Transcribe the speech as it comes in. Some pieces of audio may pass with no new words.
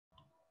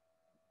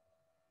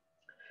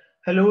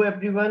Hello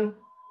everyone,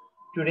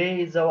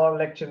 today is our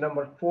lecture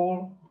number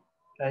 4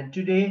 and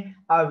today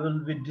I will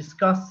be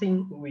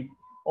discussing with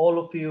all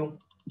of you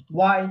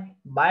why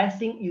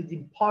biasing is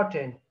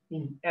important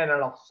in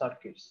analog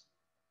circuits.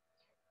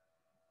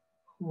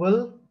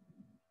 Well,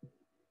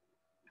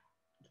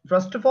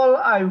 first of all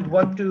I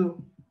want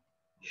to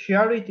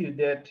share with you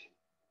that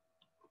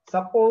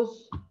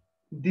suppose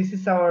this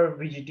is our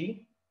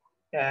BJT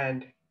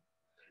and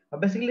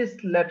basically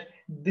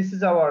this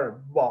is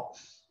our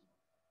box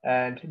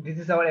and this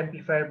is our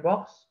amplifier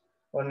box.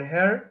 On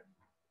here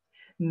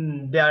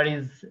there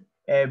is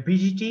a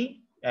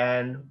BJT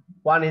and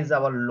one is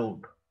our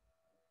load.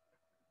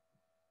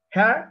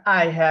 Here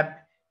I have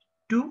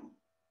two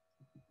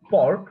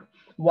port,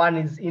 one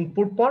is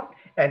input port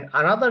and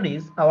another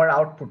is our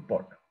output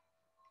port.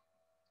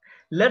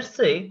 Let's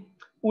say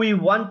we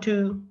want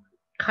to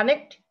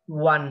connect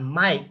one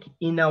mic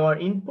in our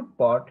input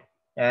port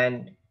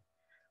and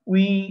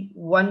we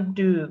want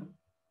to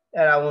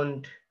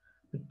around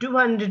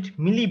 200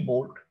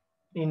 millivolt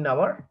in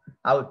our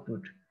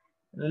output.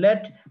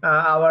 Let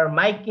our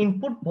mic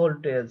output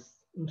voltage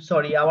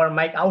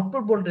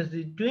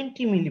is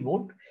 20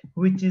 millivolt,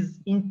 which is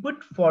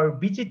input for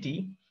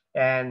BJT,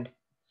 and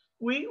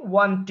we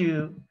want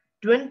to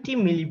 20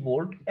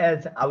 millivolt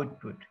as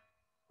output.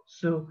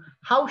 So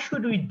how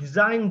should we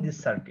design this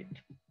circuit?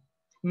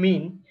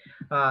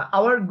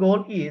 Our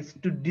goal is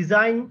to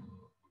design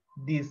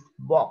this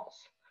box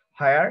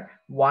where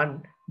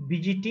one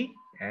BJT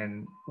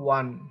and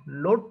one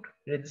load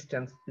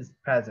resistance is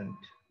present.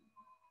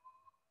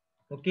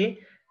 Okay,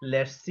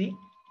 let's see.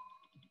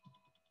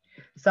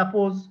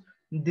 Suppose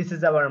this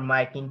is our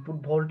mic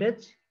input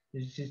voltage,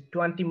 this is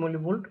 20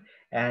 millivolt,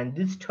 and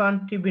this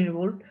 20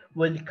 millivolt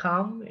will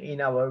come in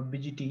our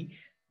BJT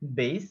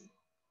base,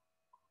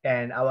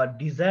 and our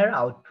desired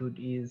output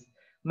is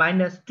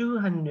minus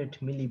 200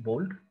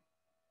 millivolt.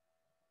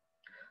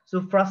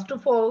 So first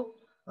of all,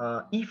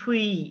 if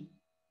we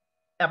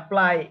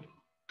apply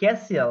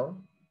KCL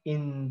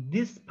in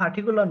this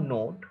particular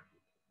node,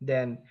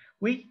 then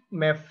we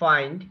may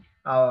find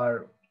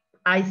our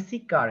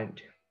IC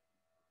current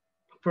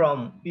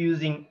from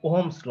using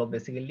Ohm's law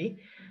basically,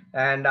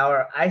 and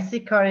our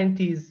IC current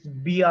is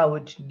B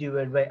out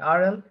divided by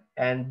RL,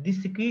 and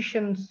these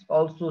equations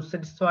also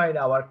satisfied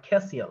our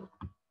KCL.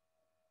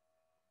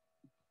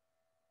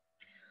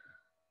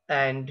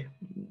 And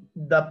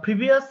the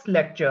previous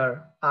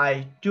lecture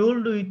I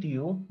told with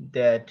you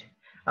that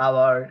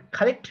our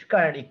collector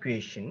current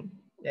equation,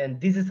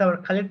 and this is our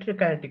collector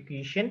current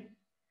equation,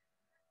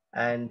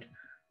 and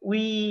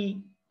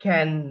we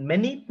can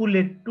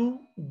manipulate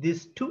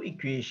these two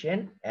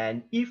equation,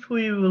 and if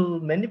we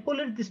will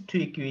manipulate these two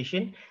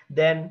equation,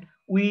 then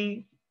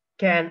we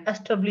can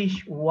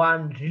establish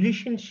one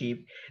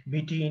relationship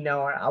between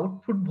our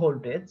output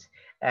voltage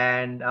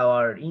and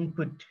our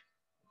input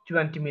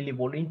 20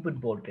 millivolt input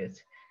voltage,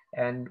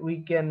 and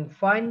we can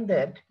find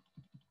that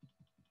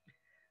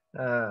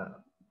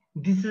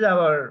this is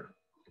our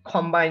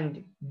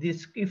combined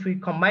this if we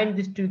combine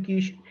these two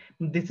equations,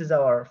 this is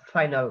our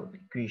final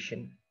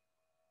equation.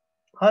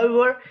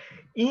 However,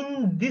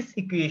 in this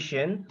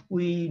equation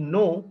we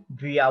know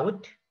V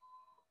out,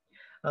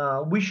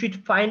 we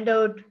should find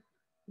out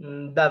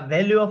the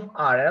value of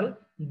RL,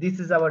 this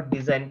is our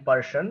design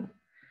portion,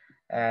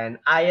 and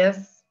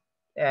IS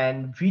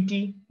and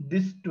VT,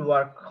 these two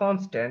are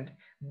constant.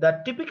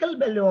 The typical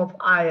value of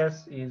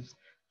IS is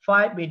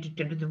 5 into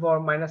 10 to the power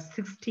minus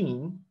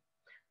 16.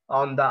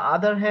 On the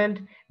other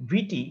hand,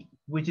 VT,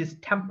 which is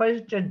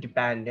temperature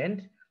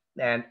dependent,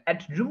 and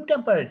at room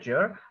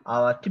temperature,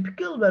 our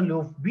typical value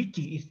of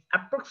VT is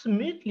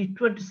approximately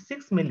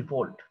 26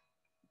 millivolt.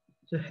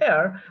 So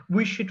here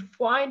we should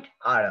find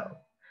RL.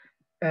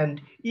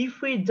 And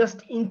if we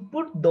just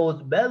input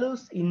those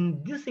values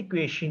in this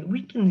equation,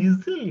 we can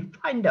easily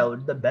find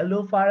out the value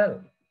of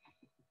RL.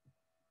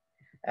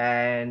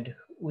 And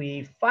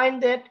we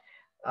find that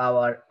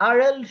our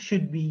RL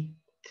should be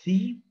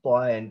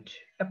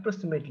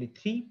approximately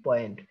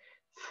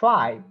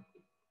 3.5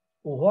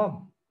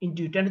 ohm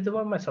into 10 to the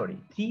power,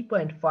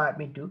 3.5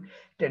 into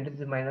 10 to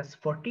the minus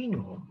 14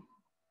 ohm.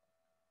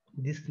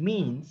 This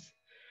means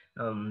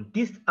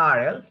this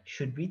RL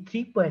should be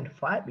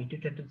 3.5 into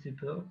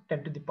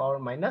 10 to the power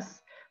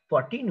minus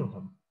 14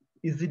 ohm.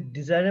 Is it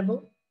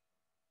desirable?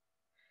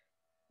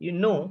 You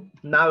know,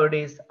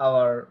 nowadays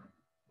our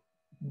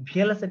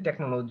VLSI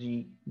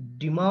technology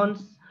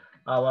demands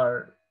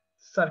our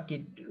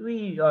circuit.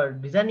 We are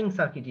designing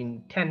circuit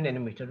in 10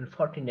 nanometer and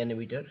 14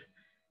 nanometer,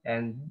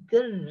 and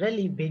they're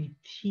really very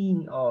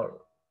thin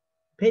or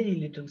very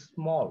little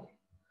small.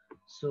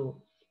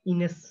 So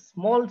in a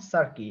small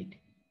circuit,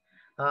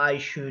 I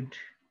should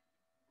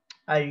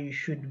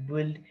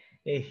build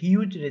a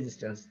huge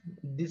resistance.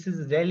 This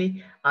is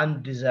really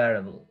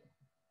undesirable.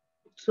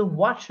 So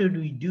what should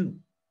we do?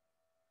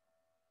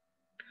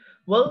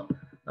 Well,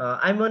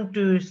 I want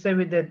to say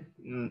with that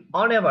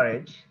on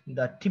average,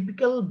 the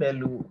typical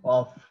value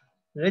of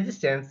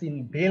resistance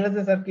in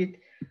VLSI circuit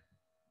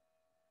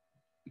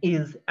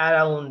is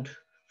around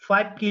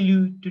 5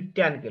 kilo to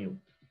 10 kilo.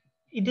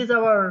 it is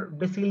our,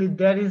 basically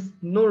there is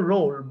no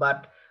role,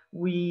 but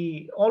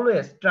we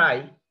always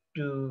try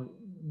to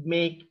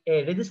make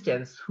a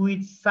resistance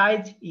whose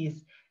size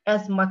is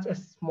as much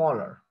as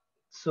smaller.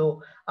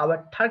 So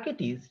our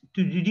target is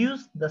to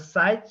reduce the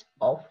size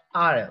of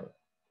RL.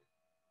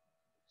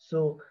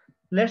 So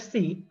let's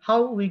see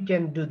how we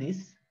can do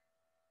this.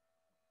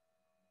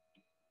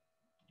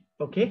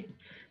 Okay,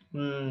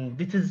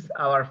 this is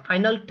our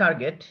final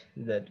target,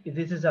 that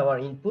this is our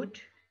input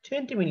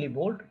 20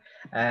 millivolt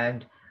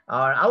and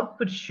our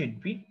output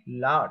should be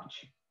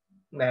large,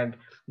 and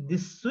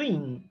this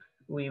swing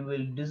we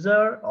will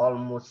desire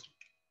almost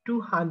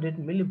 200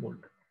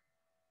 millivolt.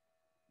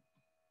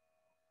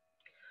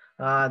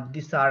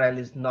 This RL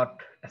is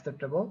not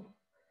acceptable.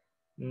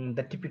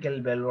 The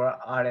typical value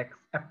are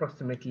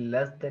approximately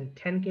less than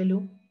 10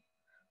 kilo.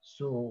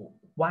 So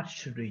what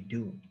should we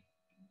do?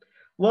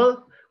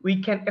 Well,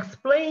 we can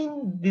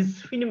explain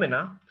this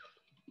phenomena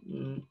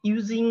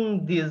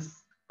using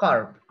this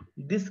curve.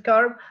 This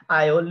curve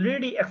I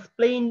already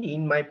explained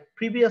in my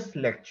previous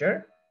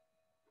lecture,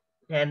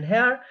 and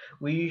here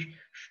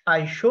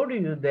I showed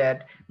you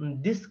that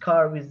this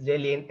curve is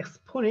really an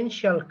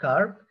exponential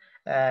curve.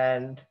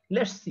 And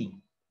let's see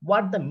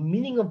what the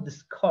meaning of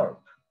this curve.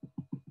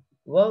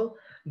 Well,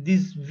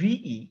 this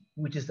VE,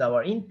 which is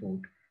our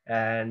input,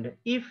 and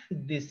if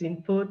this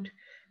input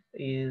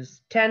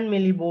is 10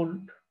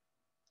 millivolt,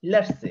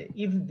 let's say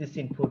if this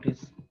input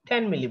is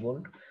 10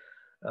 millivolt,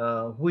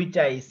 which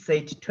I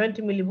said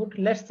 20 millivolt,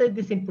 let's say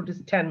this input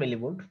is 10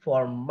 millivolt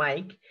for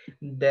mic,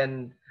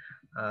 then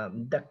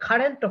the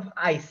current of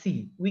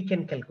IC we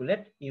can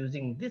calculate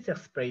using this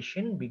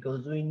expression,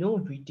 because we know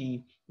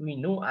VT, we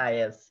know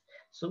IS,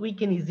 so we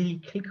can easily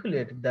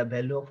calculate the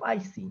value of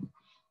IC.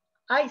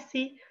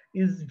 IC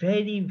is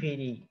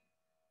very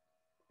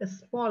a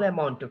small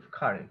amount of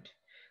current.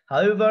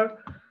 However,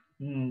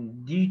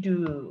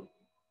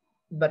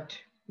 but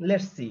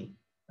let's see,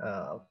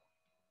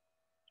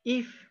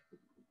 if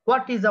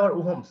what is our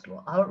Ohm's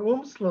law? Our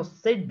Ohm's law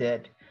said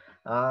that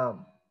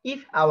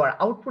if our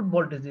output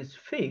voltage is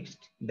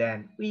fixed,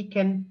 then we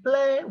can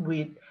play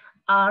with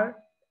R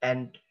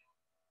and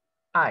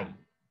I.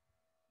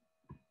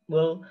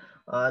 Well,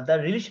 the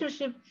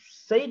relationship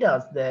said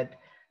us that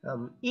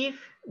if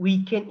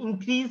we can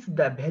increase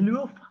the value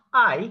of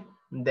I,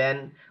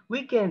 then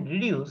we can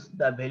reduce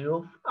the value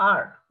of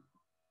R.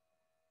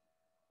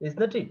 Is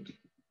that it?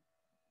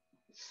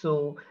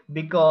 So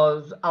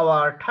because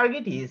our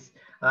target is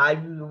I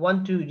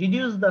want to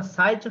reduce the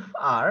size of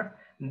R,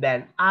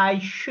 then I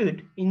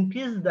should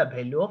increase the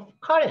value of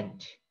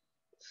current.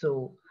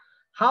 So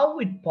how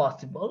it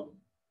possible?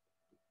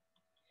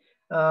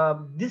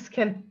 This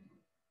can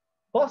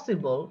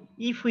possible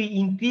if we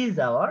increase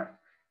our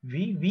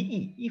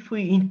VE. If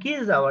we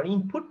increase our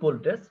input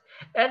voltage,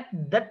 at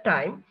that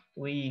time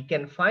we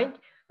can find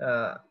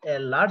a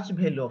large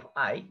value of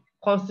I.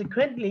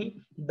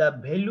 Consequently, the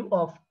value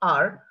of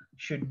R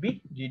should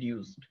be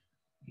reduced.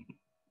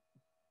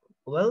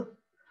 Well,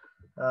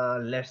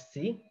 let's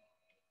see.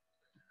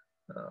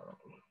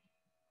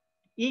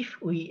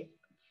 If we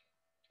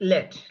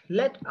let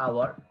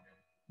our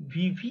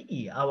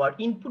VVE, our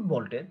input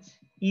voltage,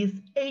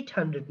 is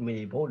 800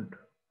 millivolt.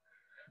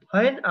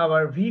 When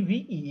our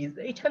VVE is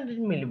 800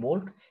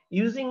 millivolt,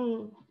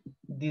 using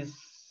this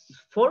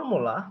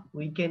formula,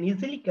 we can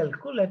easily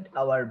calculate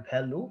our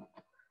value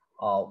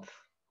of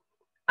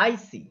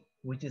IC,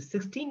 which is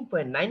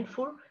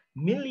 16.94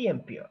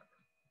 milliampere.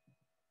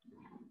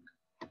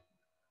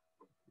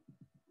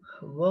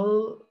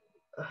 Well,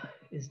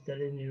 is there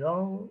any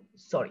wrong?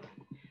 Sorry,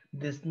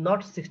 this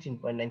not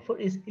 16.94,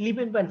 is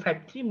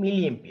 11.53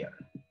 milliampere.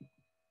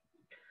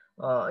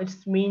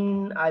 It's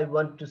mean I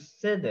want to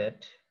say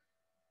that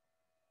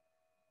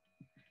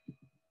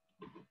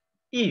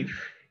if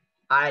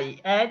I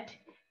add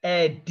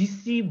a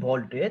DC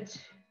voltage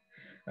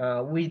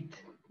with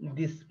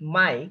this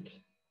mic,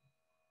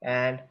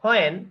 and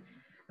when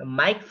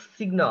mic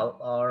signal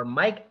or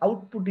mic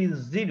output is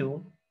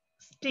 0,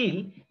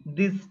 still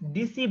this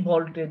DC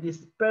voltage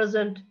is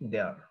present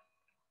there.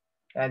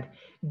 And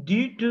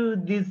due to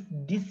this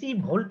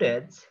DC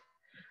voltage,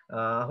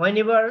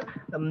 whenever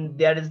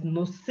there is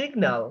no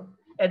signal,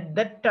 at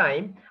that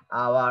time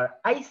our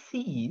IC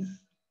is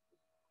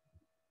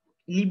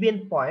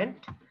 11 point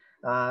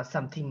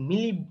something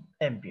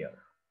milliampere.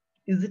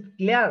 Is it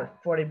clear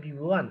for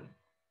everyone?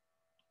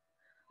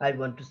 I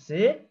want to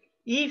say,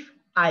 if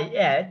I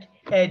add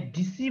a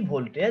DC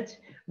voltage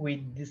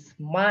with this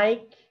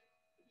mic,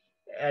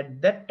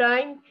 at that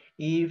time,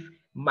 if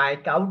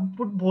mic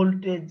output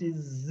voltage is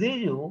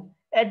 0,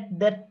 at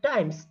that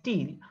time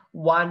still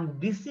one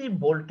DC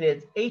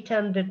voltage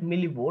 800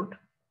 millivolt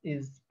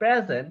is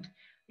present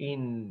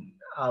in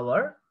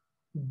our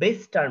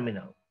base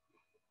terminal,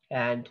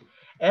 and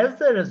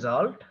as a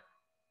result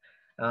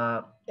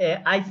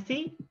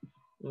IC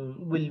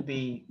will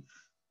be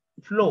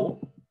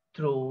flow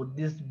through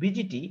this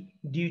BJT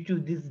due to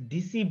this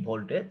DC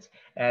voltage,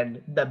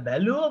 and the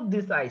value of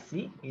this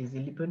IC is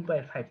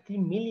 11.53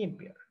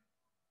 milliampere.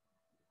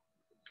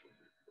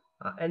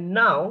 And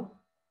now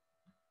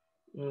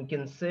we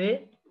can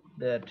say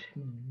that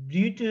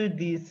due to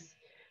this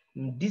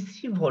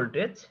DC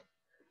voltage,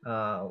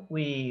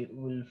 we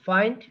will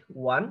find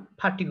one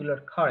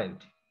particular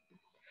current.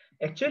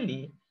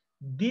 Actually,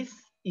 this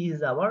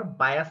is our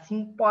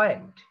biasing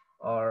point,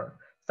 or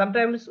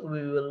sometimes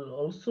we will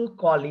also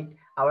call it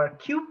our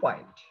Q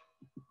point.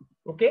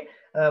 Okay,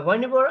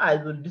 whenever I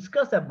will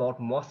discuss about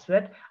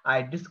MOSFET,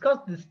 I discuss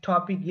this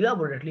topic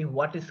elaborately,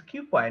 what is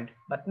Q point,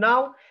 but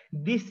now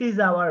this is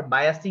our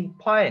biasing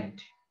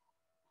point.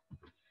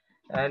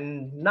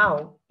 And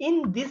now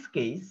in this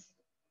case,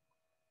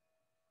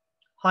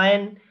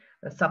 when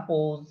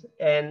suppose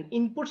an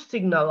input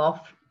signal of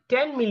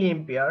 10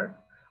 milliampere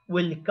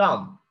will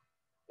come,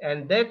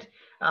 and that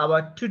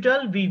our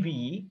total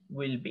VVE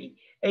will be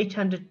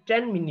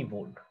 810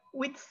 millivolt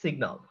with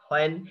signal.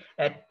 When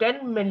a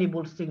 10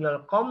 millivolt signal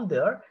come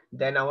there,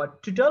 then our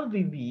total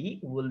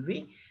VVE will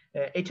be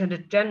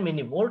 810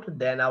 millivolt.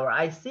 Then our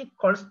IC,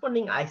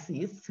 corresponding IC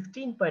is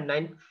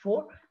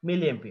 16.94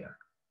 milliampere.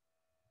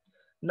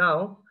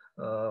 Now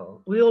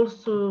we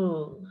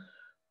also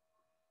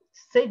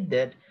said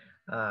that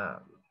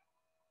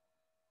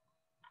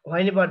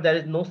whenever there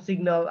is no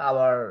signal,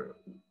 our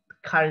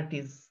current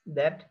is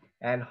that,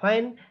 and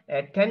when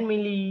a 10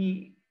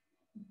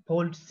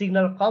 millivolt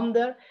signal come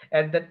there,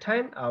 at that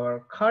time our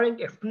current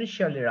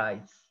exponentially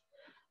rise.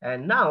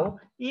 And now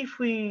if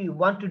we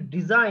want to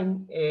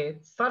design a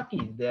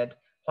circuit that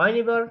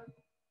whenever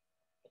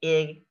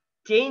a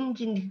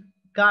change in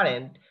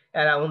current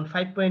around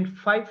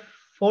 5.541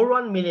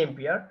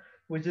 milliampere,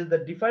 which is the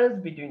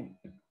difference between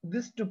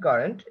these two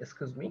current,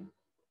 excuse me,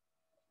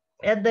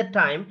 at that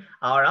time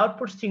our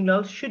output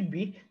signal should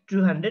be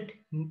 200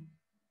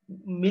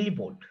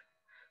 millivolt.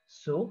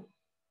 So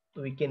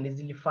we can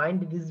easily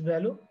find this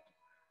value.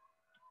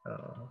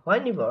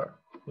 Whenever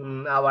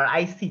our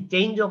IC,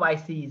 change of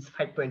IC is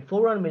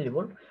 5.41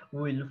 millivolt,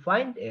 we will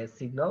find a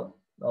signal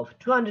of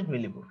 200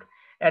 millivolt.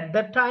 At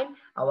that time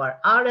our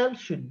RL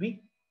should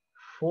be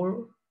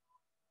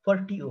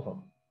 440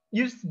 ohm.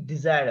 It's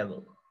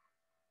desirable.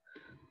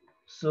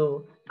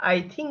 So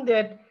I think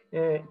that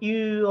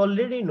you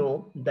already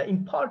know the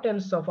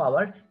importance of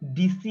our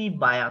DC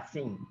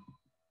biasing,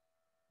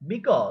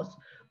 because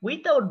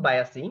without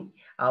biasing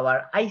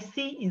our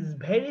IC is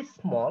very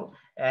small,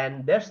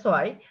 and that's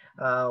why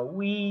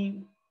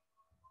we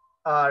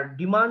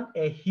demand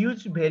a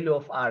huge value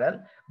of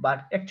RL,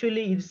 but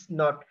actually it's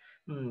not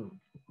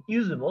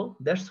usable.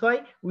 That's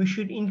why we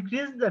should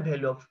increase the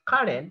value of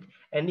current,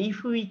 and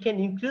if we can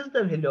increase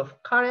the value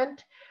of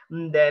current,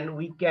 then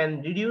we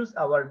can reduce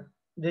our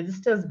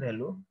resistance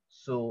value.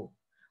 So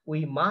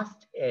we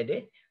must add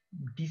a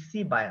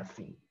DC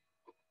biasing.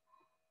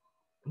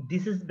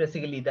 This is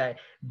basically the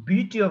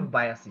beauty of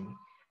biasing,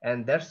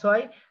 and that's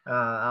why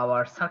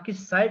our circuit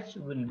size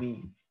will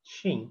be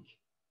shrink.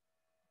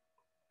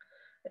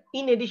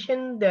 In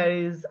addition, there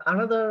is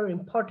another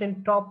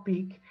important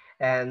topic,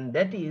 and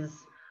that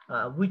is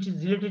which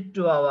is related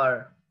to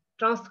our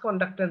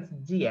transconductance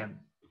GM.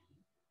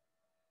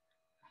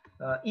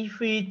 If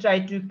we try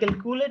to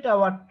calculate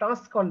our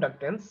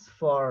transconductance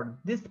for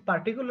this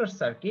particular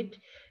circuit,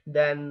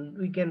 then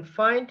we can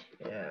find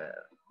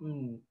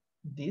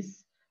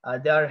this.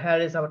 Here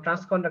is our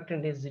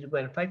transconductance is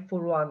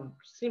 0.541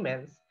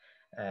 Siemens,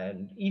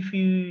 and if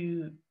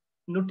you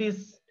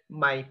notice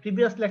my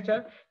previous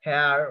lecture,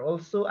 here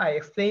also I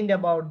explained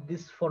about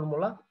this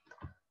formula,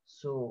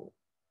 so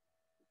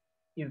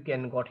you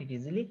can got it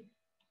easily.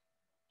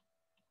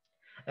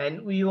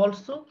 And we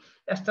also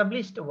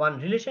established one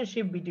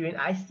relationship between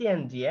IC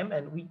and GM,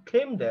 and we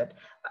claim that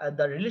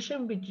the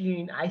relation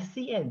between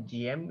IC and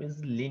GM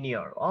is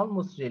linear,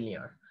 almost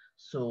linear.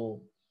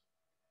 So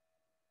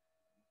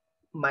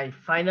my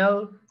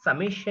final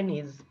summation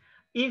is,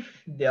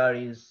 if there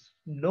is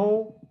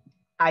no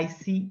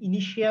IC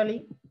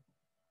initially,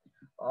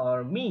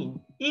 or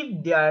mean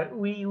if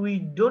we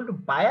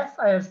don't bias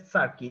our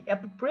circuit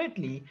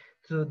appropriately,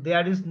 so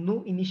there is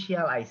no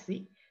initial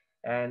IC,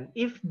 and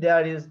if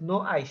there is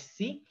no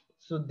IC,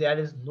 so there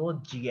is no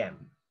GM.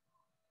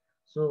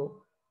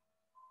 So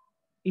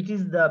it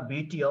is the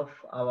beauty of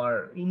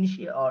our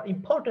initial or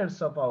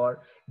importance of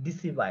our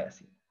DC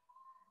biasing.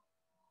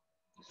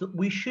 So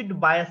we should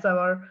bias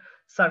our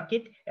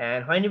circuit,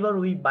 and whenever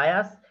we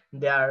bias,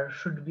 there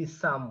should be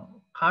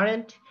some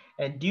current,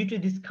 and due to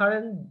this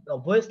current,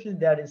 obviously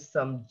there is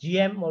some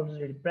GM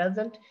already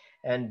present,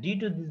 and due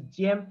to this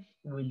GM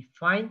we will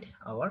find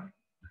our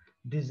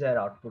desired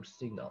output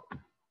signal.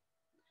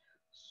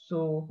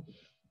 So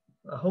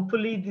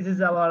hopefully this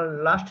is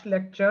our last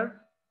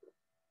lecture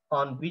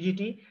on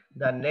BJT.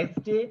 The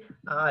next day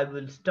I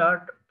will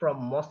start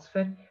from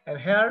MOSFET, and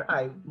here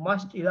I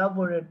must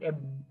elaborate a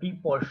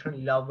big portion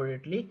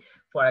elaborately.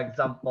 For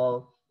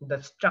example,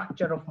 the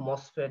structure of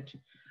MOSFET,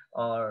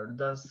 or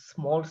the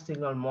small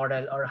signal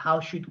model, or how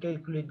should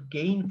calculate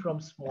gain from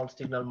small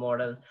signal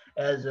model,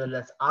 as well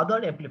as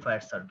other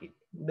amplifier circuit.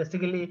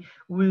 Basically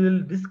we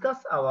will discuss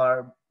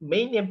our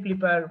main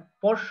amplifier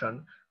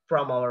portion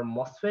from our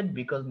MOSFET,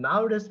 because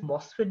nowadays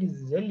MOSFET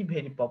is really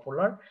very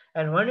popular,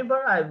 and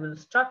whenever I will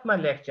start my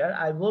lecture,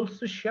 I will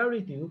also share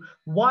with you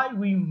why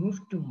we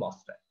moved to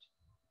MOSFET.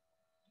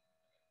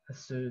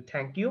 So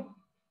thank you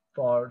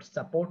for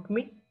support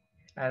me,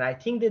 and I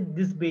think that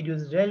this video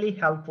is really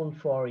helpful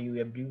for you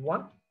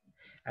everyone,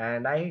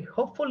 and I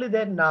hopefully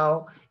that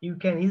now you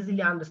can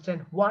easily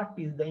understand what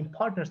is the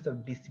importance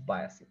of DC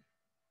biasing.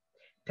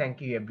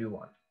 Thank you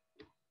everyone.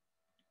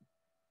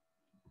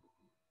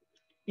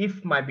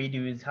 If my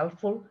video is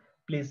helpful,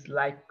 please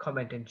like,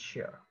 comment and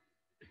share.